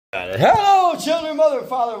Hello, children, mother,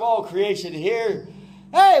 father of all creation here.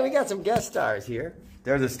 Hey, we got some guest stars here.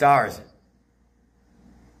 They're the stars.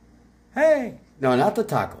 Hey. No, not the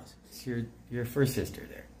tacos. It's your first sister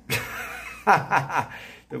there.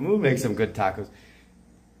 The moon makes some good tacos.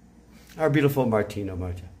 Our beautiful Martina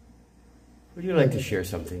Marta. Would you like to share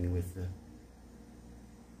something with the...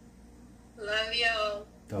 Love y'all.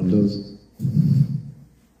 Don't lose.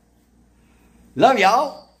 Love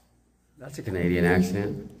y'all. That's a Canadian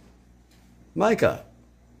accent. Micah.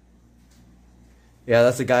 Yeah,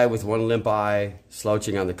 that's the guy with one limp eye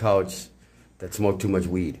slouching on the couch that smoked too much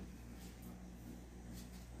weed.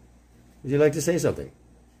 Would you like to say something?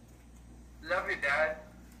 Love you, Dad.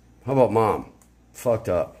 How about Mom? Fucked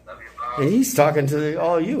up. Love you, Mom. And he's talking to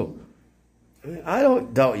all you. I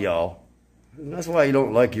don't doubt y'all. That's why you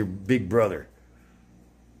don't like your big brother.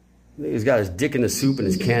 He's got his dick in the soup and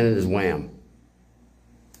his can in his wham.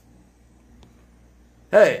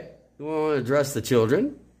 Hey, you want to address the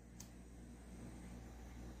children?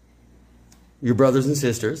 Your brothers and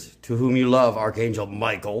sisters, to whom you love, Archangel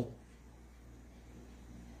Michael.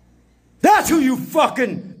 That's who you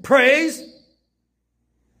fucking praise?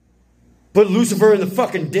 Put Lucifer in the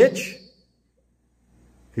fucking ditch?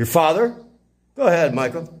 Your father? Go ahead,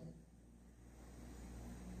 Michael.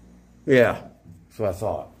 Yeah, that's what I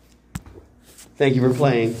thought. Thank you for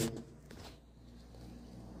playing.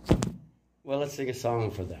 Well, let's sing a song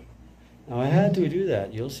for them. Now, I had to do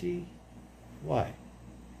that. You'll see why.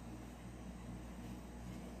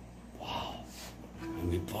 Wow.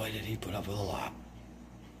 And boy, did he put up with a lot.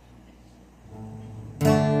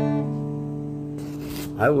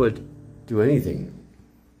 I would do anything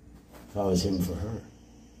if I was him for her.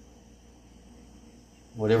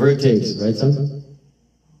 Whatever it takes, right, son?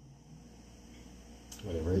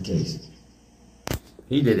 Whatever it takes.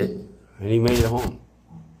 He did it, and he made it home.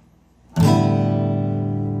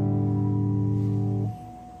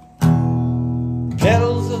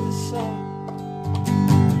 Petals of the sun,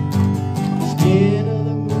 skin of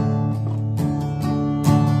the moon,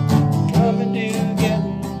 coming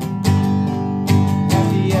together at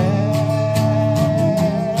the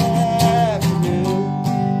afternoon.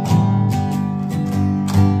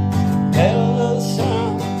 Petals of the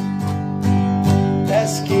sun, that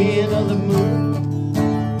skin of the moon,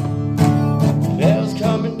 petals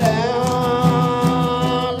coming down.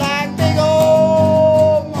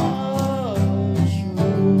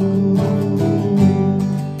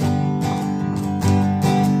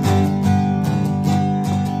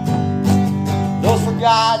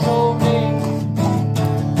 Forgotten old days,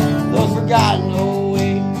 those forgotten old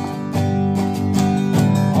ways,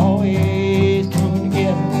 always coming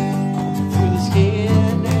together through the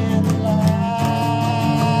skin and the light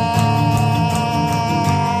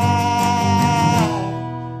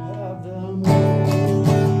of the moon.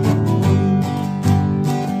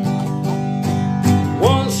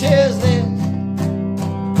 One says this,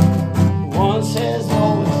 one says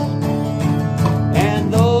always,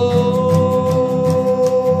 and those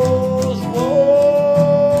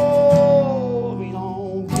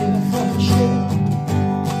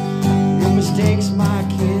mistakes, my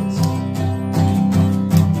kids.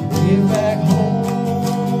 Get back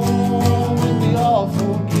home and we all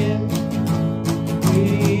forget.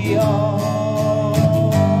 We all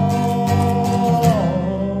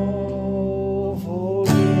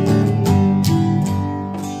forget.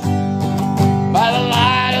 By the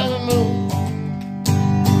light of the moon,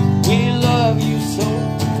 we love you so.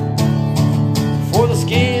 For the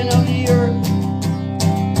skin of the earth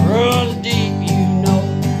runs deep.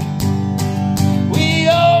 We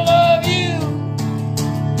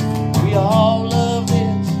all love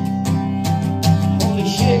this. Holy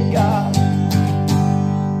shit, God,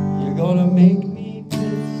 you're gonna make me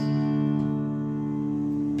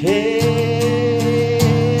piss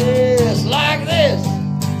like this.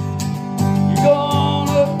 You're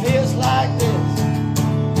gonna piss like this.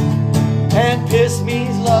 And piss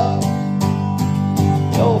means love.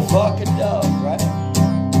 No fucking dove, right?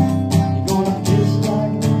 You're gonna piss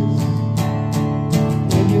like this.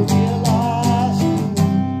 When you realize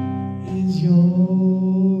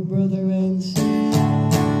your brother and sister,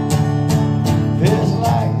 piss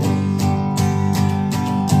like this.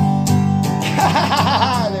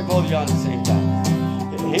 They both yawn at the same time.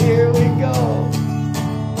 And here we go.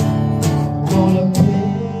 Gonna piss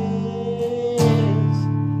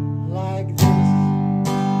like this.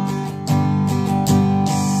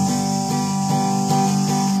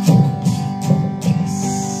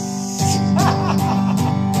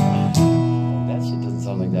 That shit doesn't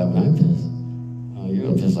sound like that when I'm pissed. Oh, you're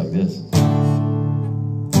gonna piss like this.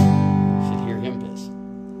 You should hear him piss.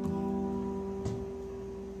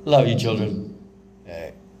 Love you, children.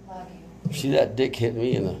 Hey. Love you. See that dick hit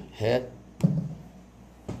me in the head?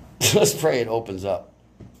 Let's pray it opens up.